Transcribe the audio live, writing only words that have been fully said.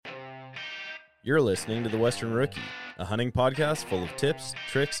You're listening to The Western Rookie, a hunting podcast full of tips,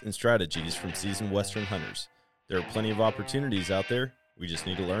 tricks, and strategies from seasoned Western hunters. There are plenty of opportunities out there. We just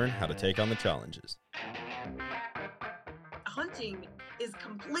need to learn how to take on the challenges. Hunting is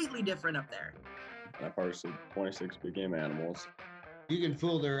completely different up there. I've harvested 26 big game animals. You can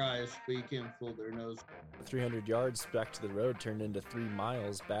fool their eyes, but you can't fool their nose. 300 yards back to the road turned into 3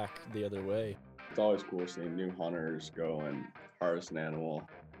 miles back the other way. It's always cool seeing new hunters go and harvest an animal.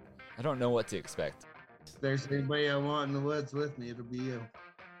 I don't know what to expect. If there's anybody I want in the woods with me, it'll be you.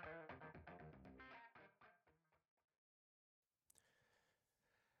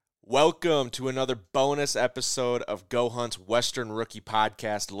 Welcome to another bonus episode of Go Hunt's Western Rookie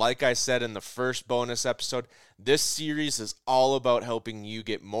Podcast. Like I said in the first bonus episode, this series is all about helping you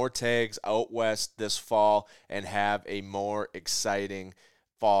get more tags out west this fall and have a more exciting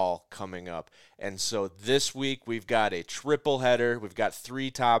fall coming up. And so this week we've got a triple header. We've got 3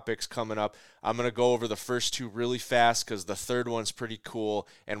 topics coming up. I'm going to go over the first 2 really fast because the third one's pretty cool,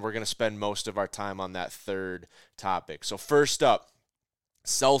 and we're going to spend most of our time on that third topic. So first up,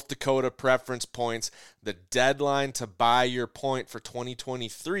 South Dakota preference points. The deadline to buy your point for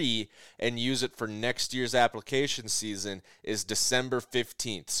 2023 and use it for next year's application season is December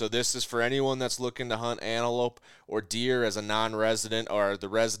 15th. So this is for anyone that's looking to hunt antelope or deer as a non-resident, or the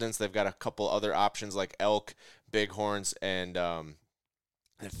residents. They've got a couple other options like elk, bighorns, and I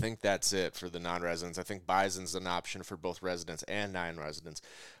think that's it for the non-residents. I think bison's an option for both residents and non-residents.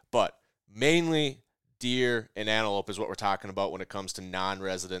 But mainly deer and antelope is what we're talking about when it comes to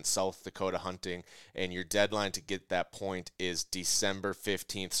non-resident South Dakota hunting, and your deadline to get that point is December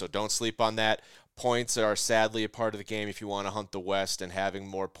 15th. So don't sleep on that. Points are sadly a part of the game if you want to hunt the West, and having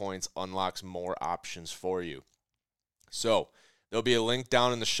more points unlocks more options for you. So there'll be a link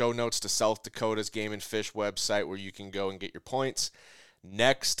down in the show notes to South Dakota's Game and Fish website where you can go and get your points.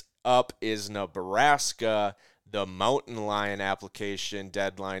 Next up is Nebraska. The mountain lion application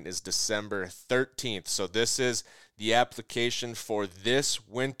deadline is December 13th. So this is the application for this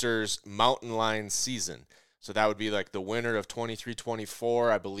winter's mountain lion season. So that would be like the winter of 23-24.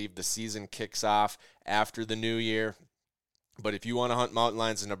 I believe the season kicks off after the new year. But if you want to hunt mountain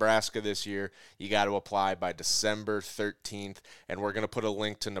lions in Nebraska this year, you got to apply by December 13th. And we're going to put a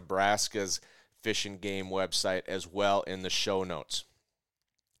link to Nebraska's Fish and Game website as well in the show notes.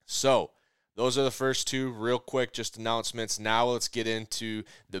 So those are the first 2 real quick, just announcements. Now let's get into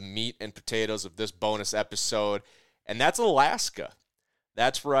the meat and potatoes of this bonus episode, and that's Alaska.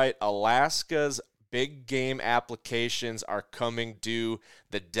 That's right, Alaska's big game applications are coming due.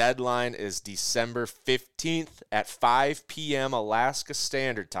 The deadline is December 15th at 5 p.m. Alaska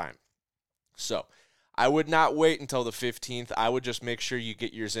Standard Time. So I would not wait until the 15th. I would just make sure you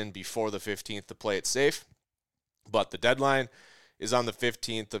get yours in before the 15th to play it safe. But the deadline is on the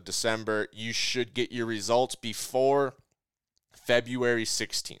 15th of December. You should get your results before February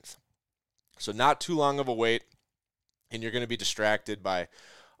 16th. So not too long of a wait, and you're going to be distracted by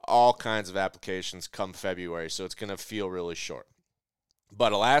all kinds of applications come February, so it's going to feel really short.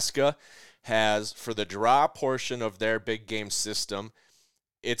 But Alaska has, for the draw portion of their big game system,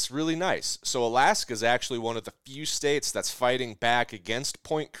 it's really nice. So Alaska is actually one of the few states that's fighting back against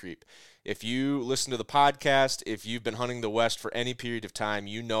point creep. If you listen to the podcast, if you've been hunting the West for any period of time,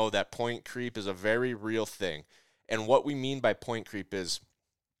 you know that point creep is a very real thing. And what we mean by point creep is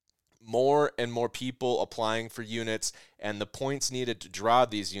more and more people applying for units, and the points needed to draw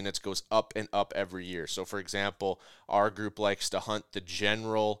these units goes up and up every year. So, for example, our group likes to hunt the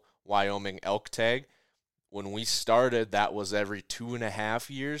general Wyoming elk tag. When we started, that was every 2.5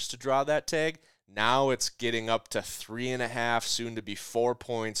 years to draw that tag. Now it's getting up to 3.5, soon to be 4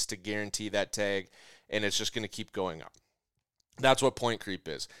 points to guarantee that tag, and it's just going to keep going up. That's what point creep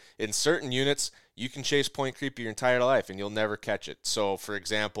is. In certain units, you can chase point creep your entire life, and you'll never catch it. So, for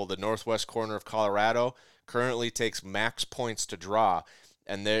example, the northwest corner of Colorado currently takes max points to draw,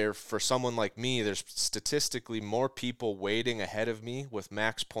 and for someone like me, there's statistically more people waiting ahead of me with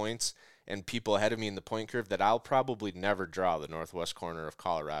max points and people ahead of me in the point curve that I'll probably never draw the northwest corner of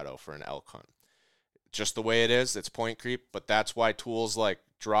Colorado for an elk hunt. Just the way it is, it's point creep, but that's why tools like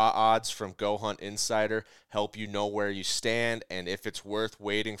Draw Odds from Go Hunt Insider help you know where you stand and if it's worth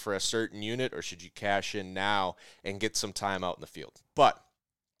waiting for a certain unit or should you cash in now and get some time out in the field. But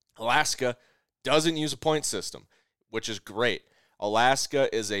Alaska doesn't use a point system, which is great.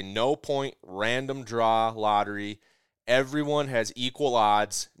 Alaska is a no-point random draw lottery. Everyone has equal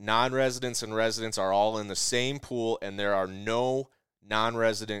odds. Non-residents and residents are all in the same pool, and there are no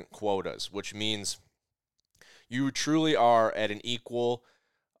non-resident quotas, which means you truly are at an equal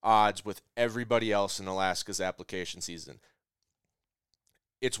odds with everybody else in Alaska's application season.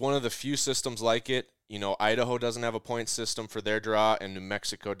 it's one of the few systems like it. You know, Idaho doesn't have a point system for their draw, and New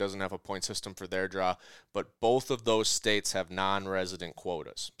Mexico doesn't have a point system for their draw, but both of those states have non-resident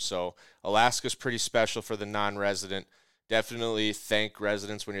quotas. So Alaska's pretty special for the non-resident. Definitely thank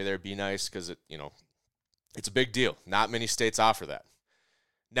residents when you're there. Be nice, because it's a big deal. Not many states offer that.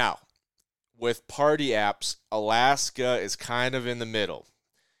 Now, with party apps, Alaska is kind of in the middle.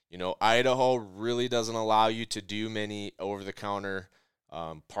 You know, Idaho really doesn't allow you to do many over-the-counter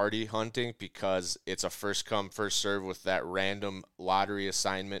party hunting because it's a first come, first serve with that random lottery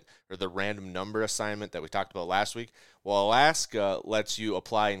assignment or the random number assignment that we talked about last week. Well, Alaska lets you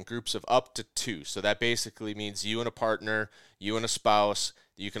apply in groups of up to 2. So that basically means you and a partner, you and a spouse,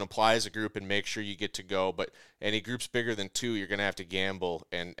 you can apply as a group and make sure you get to go. But any groups bigger than 2, you're going to have to gamble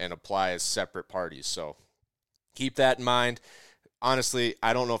and apply as separate parties. So keep that in mind. Honestly,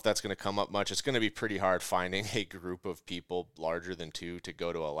 I don't know if that's going to come up much. It's going to be pretty hard finding a group of people larger than 2 to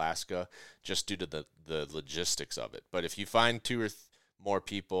go to Alaska just due to the logistics of it. But if you find 2 or more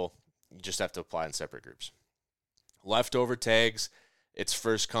people, you just have to apply in separate groups. Leftover tags, it's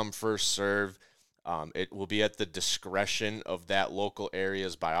first come, first serve. It will be at the discretion of that local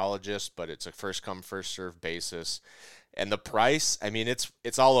area's biologist, but it's a first come, first serve basis. And the price, I mean,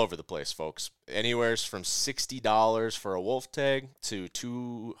 it's all over the place, folks. Anywhere from $60 for a wolf tag to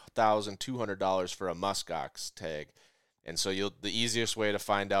 $2,200 for a muskox tag. And so the easiest way to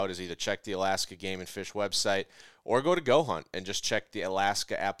find out is either check the Alaska Game and Fish website or go to Go Hunt and just check the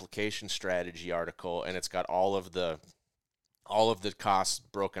Alaska application strategy article, and it's got all of the costs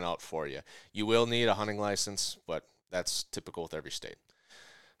broken out for you. You will need a hunting license, but that's typical with every state.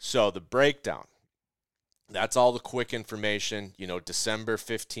 So the breakdown. That's all the quick information. You know, December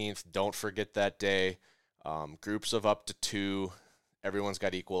 15th, don't forget that day. Groups of up to 2. Everyone's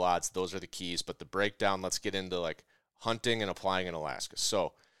got equal odds. Those are the keys. But the breakdown, let's get into like hunting and applying in Alaska.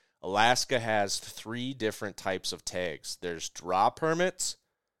 So Alaska has 3 different types of tags. There's draw permits,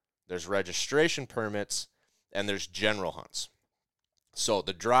 there's registration permits, and there's general hunts. So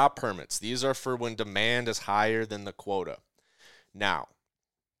the draw permits, these are for when demand is higher than the quota. Now,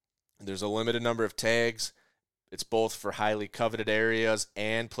 there's a limited number of tags. It's both for highly coveted areas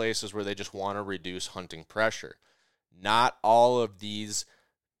and places where they just want to reduce hunting pressure. Not all of these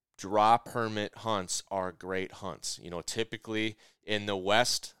draw permit hunts are great hunts. You know, typically in the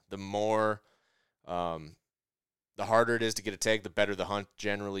West, the harder it is to get a tag, the better the hunt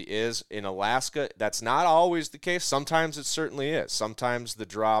generally is. In Alaska, that's not always the case. Sometimes it certainly is. Sometimes the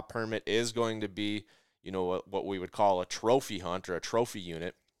draw permit is going to be, you know, what we would call a trophy hunt or a trophy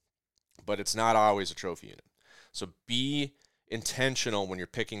unit, but it's not always a trophy unit. So be intentional when you're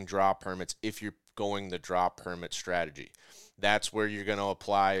picking draw permits if you're going the draw permit strategy. That's where you're going to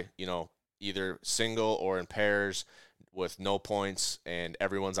apply, you know, either single or in pairs with no points, and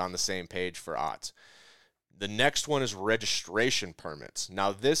everyone's on the same page for odds. The next one is registration permits.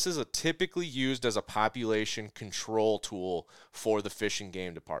 Now, this is typically used as a population control tool for the Fish and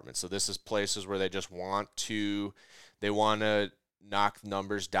Game Department. So this is places where they just want to knock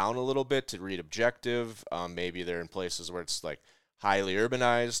numbers down a little bit to read objective. Maybe they're in places where it's like highly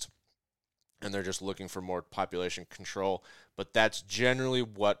urbanized and they're just looking for more population control. But that's generally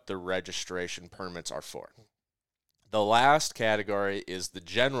what the registration permits are for. The last category is the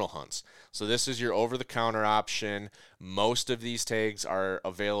general hunts. So this is your over-the-counter option. Most of these tags are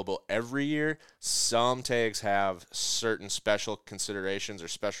available every year. Some tags have certain special considerations or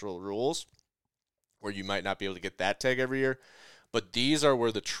special rules where you might not be able to get that tag every year. But these are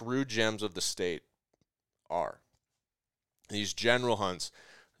where the true gems of the state are. These general hunts,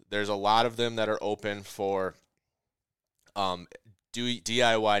 there's a lot of them that are open for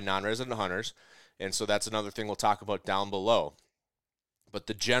DIY non-resident hunters. And so that's another thing we'll talk about down below. But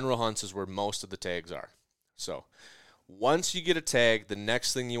the general hunts is where most of the tags are. So once you get a tag, the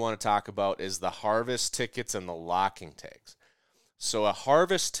next thing you want to talk about is the harvest tickets and the locking tags. So a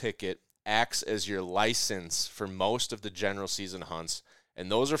harvest ticket acts as your license for most of the general season hunts,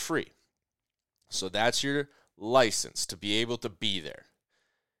 and those are free. So that's your license to be able to be there.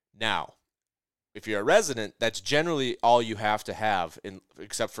 Now, if you're a resident, that's generally all you have to have,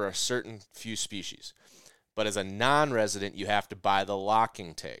 except for a certain few species. But as a non-resident, you have to buy the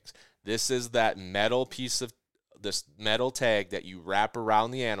locking tags. This is that metal tag that you wrap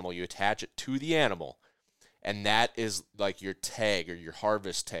around the animal, you attach it to the animal, and that is like your tag or your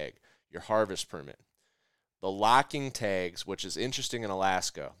harvest tag, your harvest permit. The locking tags, which is interesting in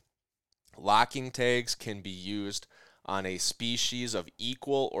Alaska, locking tags can be used on a species of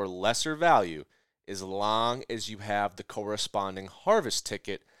equal or lesser value as long as you have the corresponding harvest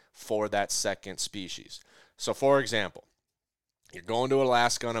ticket for that second species. So for example, You're going to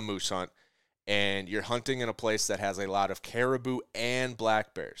Alaska on a moose hunt, and you're hunting in a place that has a lot of caribou and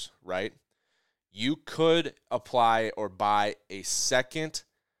black bears, right? You could apply or buy a second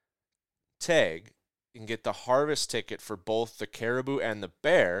tag and get the harvest ticket for both the caribou and the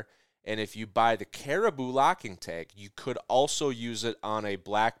bear. And if you buy the caribou locking tag, you could also use it on a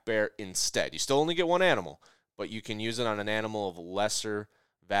black bear instead. You still only get one animal, but you can use it on an animal of lesser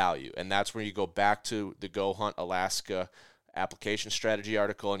value. And that's where you go back to the Go Hunt Alaska application strategy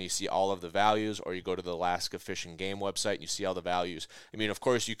article and you see all of the values, or you go to the Alaska Fish and Game website and you see all the values. I mean, of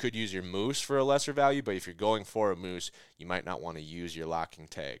course, you could use your moose for a lesser value, but if you're going for a moose, you might not want to use your locking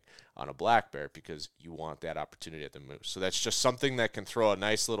tag on a black bear because you want that opportunity at the moose. So that's just something that can throw a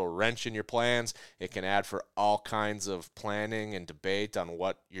nice little wrench in your plans. It can add for all kinds of planning and debate on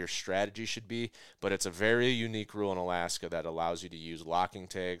what your strategy should be, but it's a very unique rule in Alaska that allows you to use locking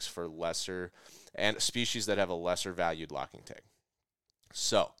tags for lesser and species that have a lesser valued locking tag.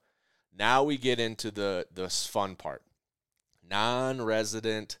 So now we get into the fun part,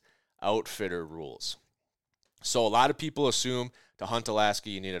 non-resident outfitter rules. So a lot of people assume to hunt Alaska,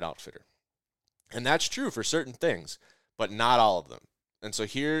 you need an outfitter. And that's true for certain things, but not all of them. And so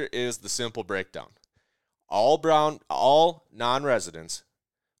here is the simple breakdown. All non-residents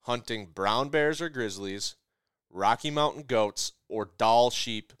hunting brown bears or grizzlies, Rocky Mountain goats, or Dall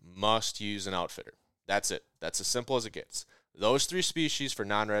sheep must use an outfitter. That's it. That's as simple as it gets. Those three species for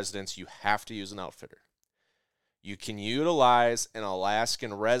non-residents, you have to use an outfitter. You can utilize an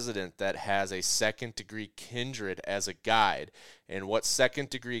Alaskan resident that has a second-degree kindred as a guide. And what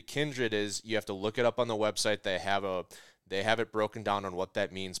second-degree kindred is, you have to look it up on the website. They have it broken down on what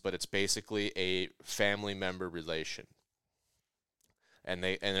that means, but it's basically a family member relation. And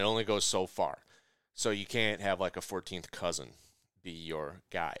it only goes so far. So you can't have like a 14th cousin be your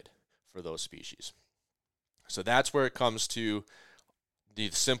guide for those species. So that's where it comes to the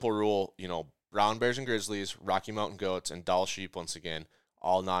simple rule, brown bears and grizzlies, Rocky Mountain goats, and Dall sheep, once again,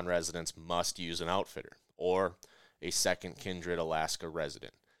 all non-residents must use an outfitter or a second kindred Alaska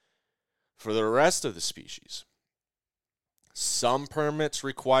resident. For the rest of the species, some permits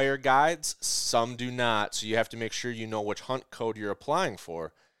require guides, some do not, so you have to make sure you know which hunt code you're applying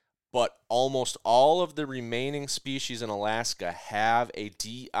for. But almost all of the remaining species in Alaska have a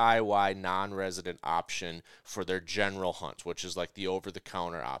DIY non-resident option for their general hunts, which is like the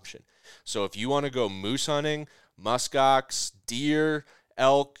over-the-counter option. So if you want to go moose hunting, muskox, deer,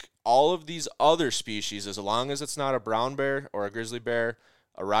 elk, all of these other species, as long as it's not a brown bear or a grizzly bear,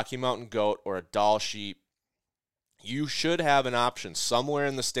 a Rocky Mountain goat, or a Dall sheep, you should have an option somewhere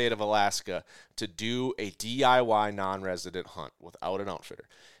in the state of Alaska to do a DIY non-resident hunt without an outfitter.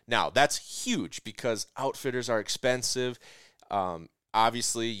 Now, that's huge because outfitters are expensive.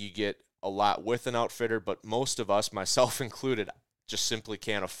 Obviously, you get a lot with an outfitter, but most of us, myself included, just simply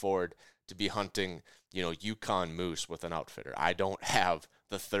can't afford to be hunting, Yukon moose with an outfitter. I don't have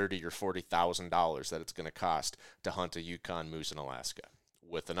the $30,000 or $40,000 that it's going to cost to hunt a Yukon moose in Alaska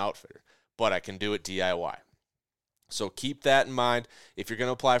with an outfitter, but I can do it DIY. So keep that in mind. If you're going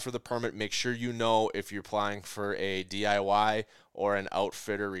to apply for the permit, make sure you know if you're applying for a DIY or an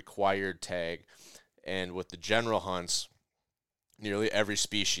outfitter required tag. And with the general hunts, nearly every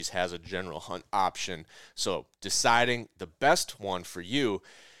species has a general hunt option. So deciding the best one for you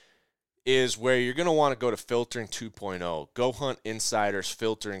is where you're going to want to go to Filtering 2.0. Go Hunt Insider's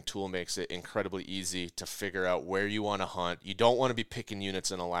filtering tool makes it incredibly easy to figure out where you want to hunt. You don't want to be picking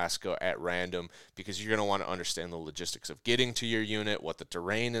units in Alaska at random because you're going to want to understand the logistics of getting to your unit, what the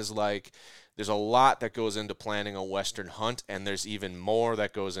terrain is like. There's a lot that goes into planning a Western hunt, and there's even more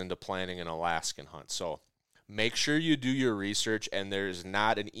that goes into planning an Alaskan hunt. So make sure you do your research, and there's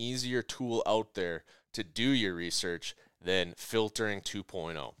not an easier tool out there to do your research than Filtering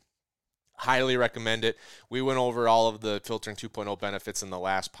 2.0. Highly recommend it. We went over all of the Filtering 2.0 benefits in the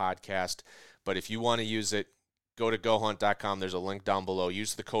last podcast, but if you want to use it, go to gohunt.com. There's a link down below.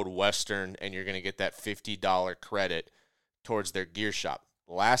 Use the code WESTERN, and you're going to get that $50 credit towards their gear shop.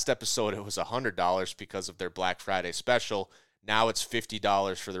 Last episode, it was $100 because of their Black Friday special. Now it's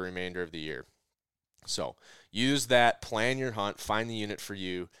 $50 for the remainder of the year. So use that, plan your hunt, find the unit for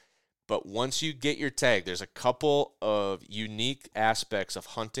you. But once you get your tag, there's a couple of unique aspects of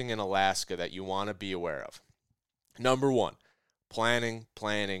hunting in Alaska that you want to be aware of. Number one, planning.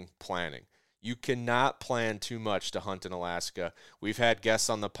 You cannot plan too much to hunt in Alaska. We've had guests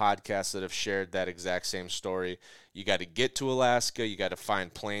on the podcast that have shared that exact same story. You got to get to Alaska. You got to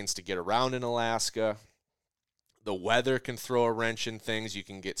find planes to get around in Alaska. The weather can throw a wrench in things. You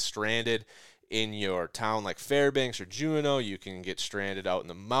can get stranded in your town like Fairbanks or Juneau. You can get stranded out in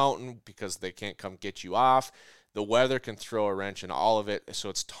the mountain because they can't come get you off. The weather can throw a wrench in all of it, so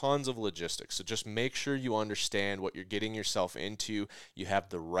it's tons of logistics. So just make sure you understand what you're getting yourself into. You have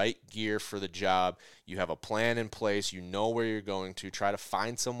the right gear for the job. You have a plan in place. You know where you're going to. Try to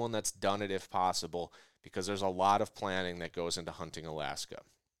find someone that's done it if possible, because there's a lot of planning that goes into hunting Alaska.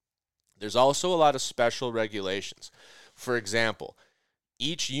 There's also a lot of special regulations. For example,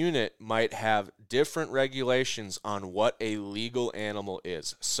 each unit might have different regulations on what a legal animal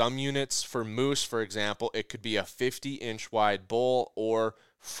is. Some units, for moose, for example, it could be a 50-inch wide bull or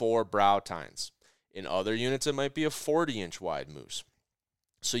 4 brow tines. In other units, it might be a 40-inch wide moose.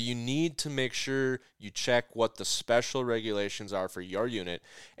 So you need to make sure you check what the special regulations are for your unit,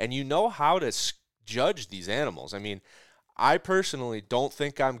 and you know how to judge these animals. I mean, I personally don't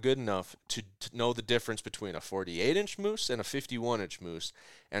think I'm good enough to know the difference between a 48-inch moose and a 51-inch moose,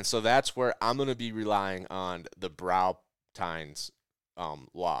 and so that's where I'm going to be relying on the brow tines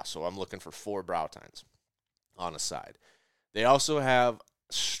law. So I'm looking for 4 brow tines on a side. They also have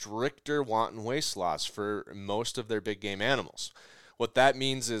stricter wanton waste laws for most of their big game animals. What that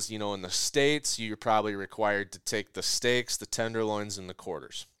means is, in the States, you're probably required to take the steaks, the tenderloins, and the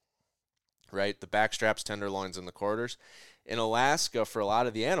quarters, right? The backstraps, tenderloins, and the quarters. In Alaska, for a lot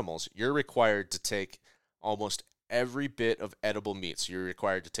of the animals, you're required to take almost every bit of edible meat. So you're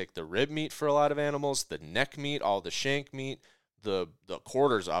required to take the rib meat for a lot of animals, the neck meat, all the shank meat, the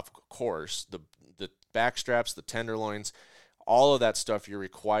quarters, of course, the backstraps, the tenderloins, all of that stuff you're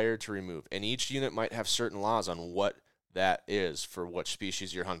required to remove. And each unit might have certain laws on what that is for what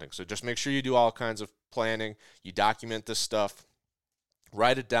species you're hunting. So just make sure you do all kinds of planning. You document this stuff.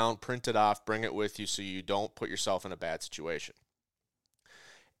 Write it down, print it off, bring it with you so you don't put yourself in a bad situation.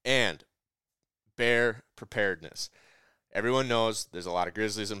 And bear preparedness. Everyone knows there's a lot of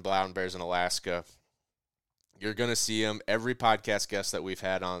grizzlies and brown bears in Alaska. You're going to see them. Every podcast guest that we've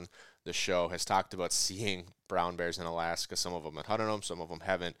had on the show has talked about seeing brown bears in Alaska. Some of them have hunted them, some of them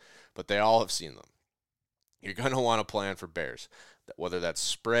haven't, but they all have seen them. You're going to want to plan for bears, whether that's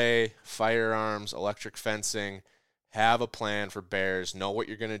spray, firearms, electric fencing. Have a plan for bears. Know what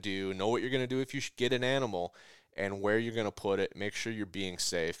you're going to do. Know what you're going to do if you get an animal and where you're going to put it. Make sure you're being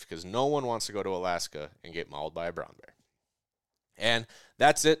safe, because no one wants to go to Alaska and get mauled by a brown bear. And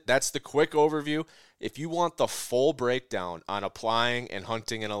that's it. That's the quick overview. If you want the full breakdown on applying and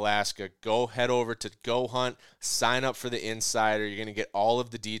hunting in Alaska, go head over to Go Hunt, sign up for the Insider. You're going to get all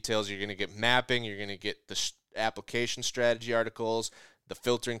of the details. You're going to get mapping. You're going to get the application strategy articles, the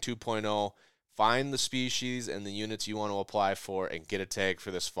filtering 2.0. Find the species and the units you want to apply for and get a tag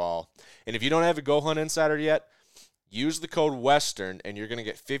for this fall. And if you don't have a Go Hunt Insider yet, use the code WESTERN and you're going to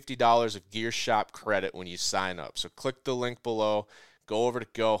get $50 of Gear Shop credit when you sign up. So click the link below, go over to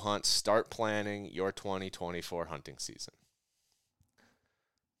Go Hunt, start planning your 2024 hunting season.